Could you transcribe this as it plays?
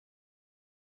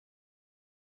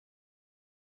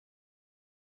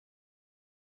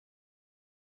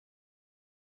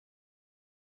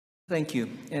Thank you.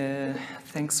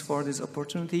 Thanks for this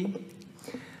opportunity.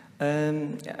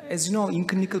 As you know, in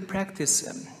clinical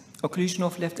practice, occlusion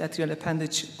of left atrial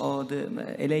appendage or the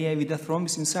LAA with a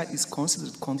thrombus inside is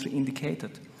considered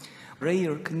contraindicated.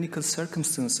 Rare clinical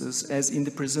circumstances, as in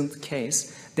the present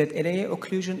case, that LAA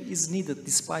occlusion is needed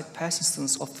despite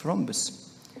persistence of thrombus.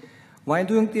 While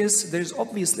doing this, there is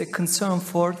obviously a concern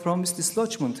for thrombus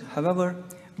dislodgement. However,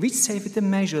 which safety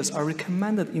measures are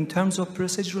recommended in terms of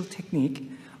procedural technique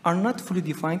are not fully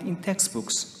defined in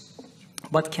textbooks,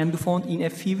 but can be found in a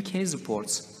few case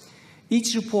reports.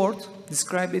 Each report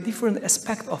describes a different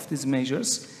aspect of these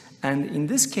measures, and in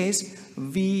this case,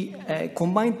 we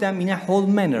combined them in a whole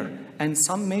manner, and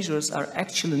some measures are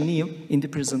actually new in the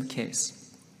present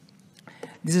case.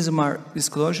 This is my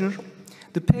disclosure.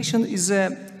 The patient is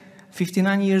a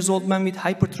 59-year-old man with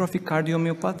hypertrophic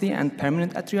cardiomyopathy and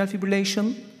permanent atrial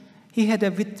fibrillation. He had a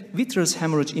vitreous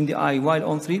hemorrhage in the eye while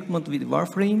on treatment with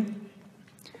warfarin.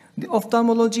 The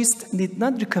ophthalmologist did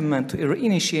not recommend to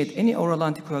reinitiate any oral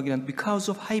anticoagulant because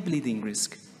of high bleeding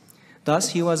risk.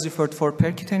 Thus, he was referred for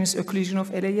percutaneous occlusion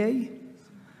of LAA,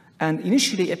 and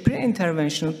initially a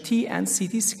pre-interventional T and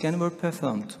CT scan were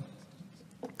performed.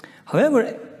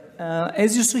 However,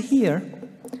 as you see here,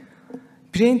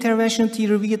 pre-interventional T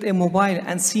revealed a mobile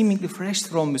and seemingly fresh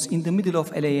thrombus in the middle of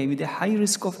LAA with a high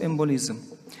risk of embolism.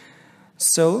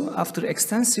 So, after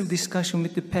extensive discussion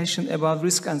with the patient about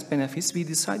risk and benefits, we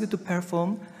decided to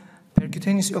perform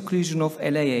percutaneous occlusion of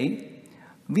LAA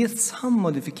with some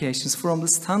modifications from the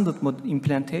standard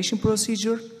implantation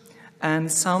procedure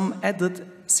and some added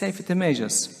safety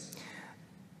measures.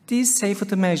 These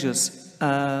safety measures,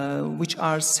 which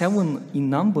are 7 in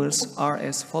numbers, are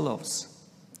as follows.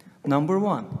 Number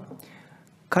 1,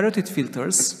 carotid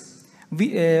filters,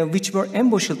 which were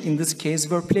embouched in this case,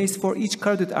 were placed for each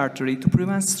carotid artery to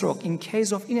prevent stroke in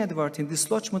case of inadvertent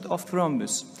dislodgement of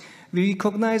thrombus. We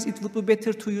recognize it would be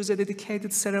better to use a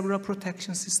dedicated cerebral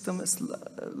protection system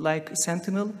like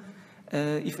Sentinel,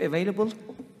 if available,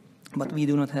 but we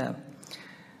do not have.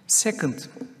 Second,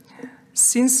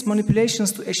 since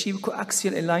manipulations to achieve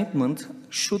coaxial alignment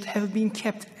should have been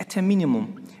kept at a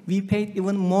minimum, we paid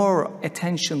even more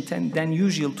attention than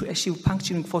usual to achieve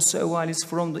puncturing fossa ovalis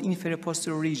from the inferior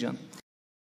posterior region.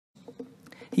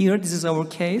 Here, this is our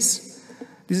case.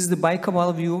 This is the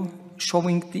bicabal view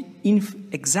showing the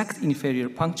exact inferior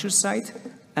puncture site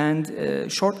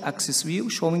and short axis view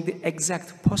showing the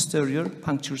exact posterior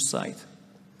puncture site.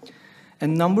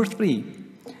 And number 3,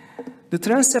 the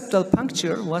transseptal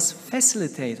puncture was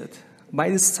facilitated by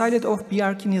the stylet of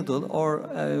BRK needle,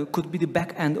 or could be the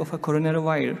back end of a coronary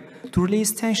wire, to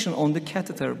release tension on the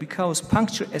catheter because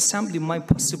puncture assembly might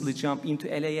possibly jump into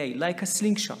LAA like a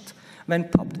slingshot when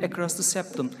popped across the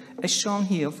septum, as shown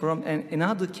here from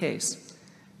another case.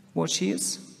 Watch here.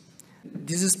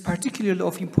 This is particularly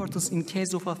of importance in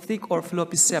case of a thick or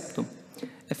floppy septum,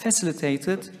 a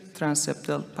facilitated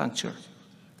transseptal puncture.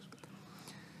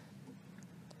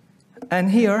 And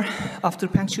here, after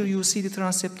puncture, you see the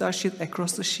transseptal sheath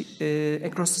across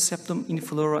the septum in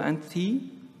fluoro and T.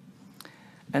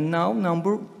 And now,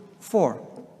 number 4.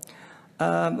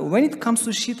 When it comes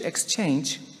to sheath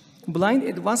exchange, blind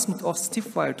advancement of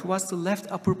stiff wire towards the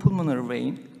left upper pulmonary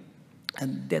vein,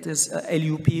 and that is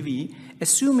LUPV,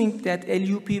 assuming that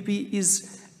LUPV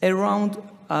is around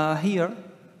here.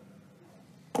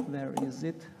 Where is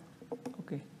it?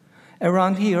 Okay.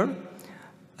 Around here.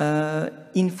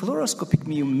 In fluoroscopic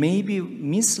view may be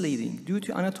misleading due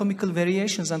to anatomical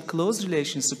variations and close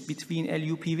relationship between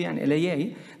LUPV and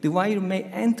LAA. The wire may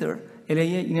enter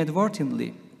LAA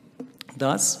inadvertently.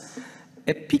 Thus,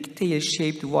 a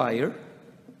pigtail-shaped wire,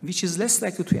 which is less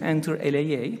likely to enter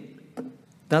LAA,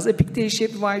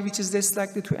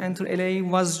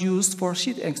 was used for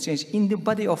sheath exchange in the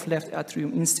body of left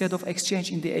atrium instead of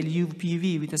exchange in the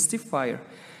LUPV with a stiff wire.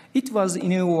 It was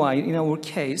in a wire in our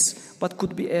case, but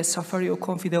could be a Safari or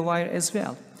Confida wire as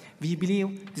well. We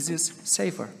believe this is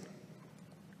safer.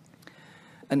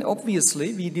 And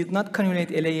obviously, we did not cannulate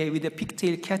LAA with a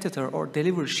pigtail catheter or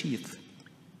delivery sheath.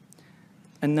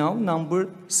 And now, number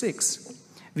 6.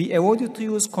 We avoided to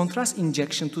use contrast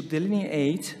injection to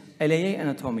delineate LAA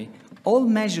anatomy. All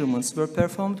measurements were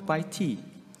performed by T.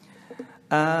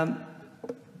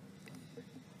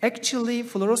 Actually,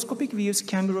 fluoroscopic views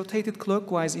can be rotated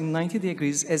clockwise in 90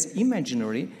 degrees as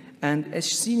imaginary, and as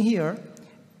seen here,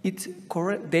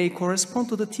 they correspond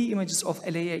to the T images of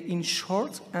LAA in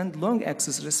short and long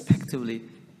axis respectively.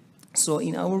 So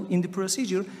in the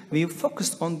procedure, we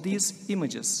focused on these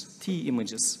images, T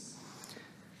images.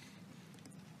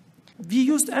 We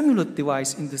used Amulet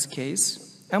device in this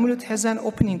case. Amulet has an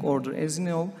opening order, as you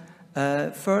know.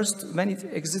 First, when it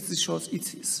exits the shots,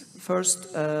 it is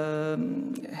first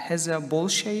has a ball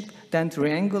shape, then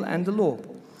triangle and the lobe.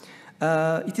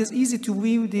 It is easy to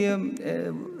view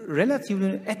the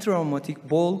relatively atraumatic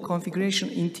ball configuration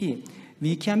in T.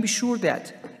 We can be sure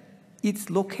that it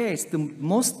locates the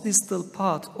most distal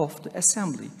part of the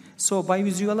assembly. So by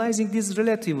visualizing this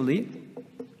relatively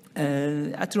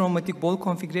atraumatic ball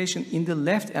configuration in the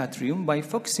left atrium by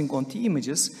focusing on T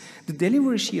images, the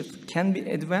delivery sheath can be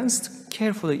advanced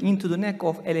carefully into the neck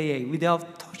of LAA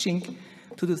without touching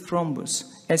to the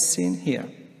thrombus, as seen here.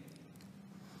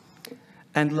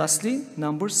 And lastly,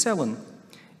 number 7.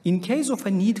 In case of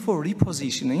a need for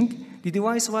repositioning, the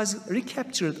device was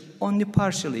recaptured only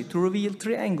partially to reveal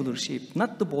triangular shape,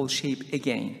 not the ball shape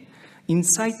again,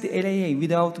 inside the LAA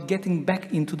without getting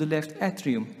back into the left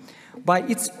atrium. By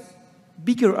its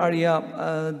bigger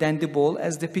area than the ball,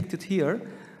 as depicted here,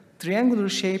 triangular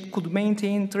shape could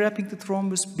maintain trapping the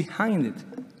thrombus behind it.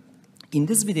 In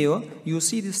this video, you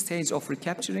see the stage of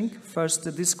recapturing. First,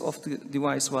 the disc of the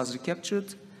device was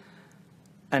recaptured,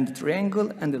 and the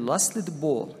triangle, and lastly, the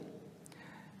ball.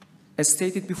 As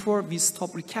stated before, we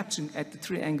stop recapturing at the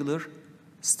triangular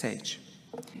stage.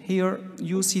 Here,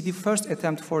 you see the first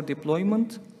attempt for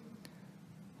deployment.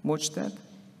 Watch that.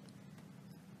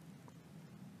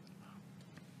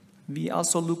 We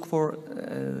also look for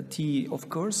T, of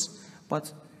course,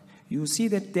 but you see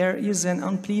that there is an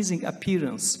unpleasing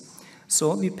appearance.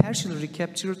 So we partially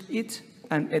recaptured it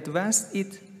and advanced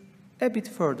it a bit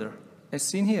further, as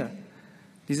seen here.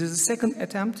 This is the second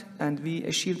attempt, and we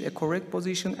achieved a correct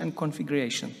position and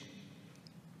configuration.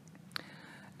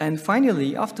 And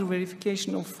finally, after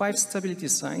verification of 5 stability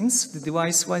signs, the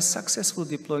device was successfully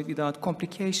deployed without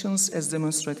complications, as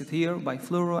demonstrated here by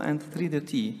fluoro and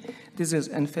 3D. This is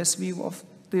an NFS view of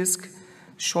disc,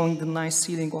 showing the nice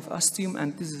sealing of ostium,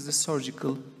 and this is the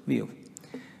surgical view.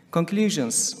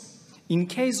 Conclusions. In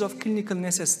case of clinical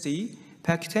necessity,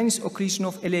 percutaneous occlusion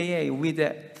of LAA with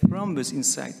a thrombus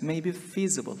inside may be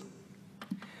feasible.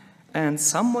 And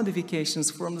some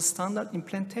modifications from the standard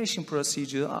implantation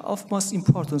procedure are of most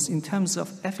importance in terms of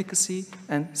efficacy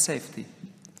and safety.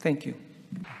 Thank you.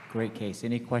 Great case.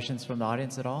 Any questions from the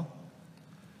audience at all?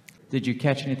 Did you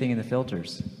catch anything in the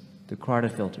filters, the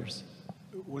carotid filters?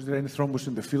 Was there any thrombus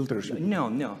in the filters? No.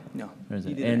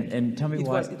 And tell me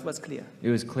why. It was clear. It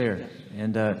was clear.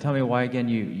 And tell me why again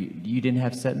you didn't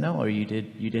have Sentinel, or you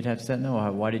did have Sentinel,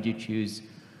 or why did you choose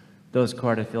those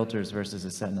carotid filters versus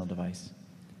a Sentinel device?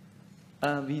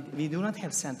 We do not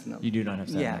have Sentinel. You do not have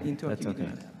Sentinel. Yeah, in Turkey. That's okay. We do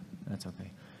not have. That's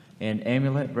okay. And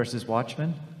Amulet versus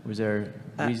Watchman, was there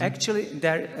a reason? Actually,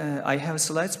 I have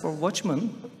slides for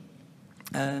Watchman.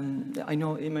 I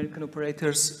know American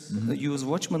operators use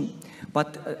Watchman,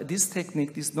 but this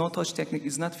technique, this no-touch technique,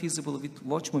 is not feasible with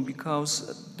Watchman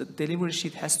because the delivery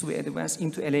sheet has to be advanced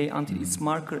into LA until its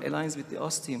marker aligns with the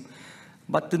ostium.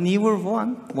 But the newer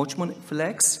one, Watchman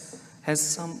Flex, has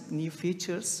some new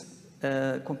features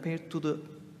compared to the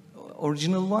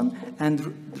original one.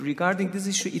 And regarding this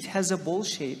issue, it has a ball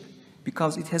shape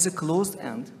because it has a closed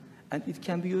end, and it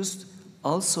can be used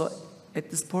also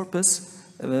at this purpose.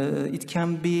 It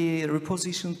can be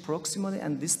repositioned proximally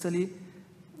and distally,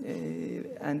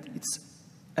 and it's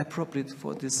appropriate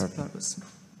for this purpose.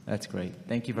 That's great.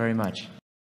 Thank you very much.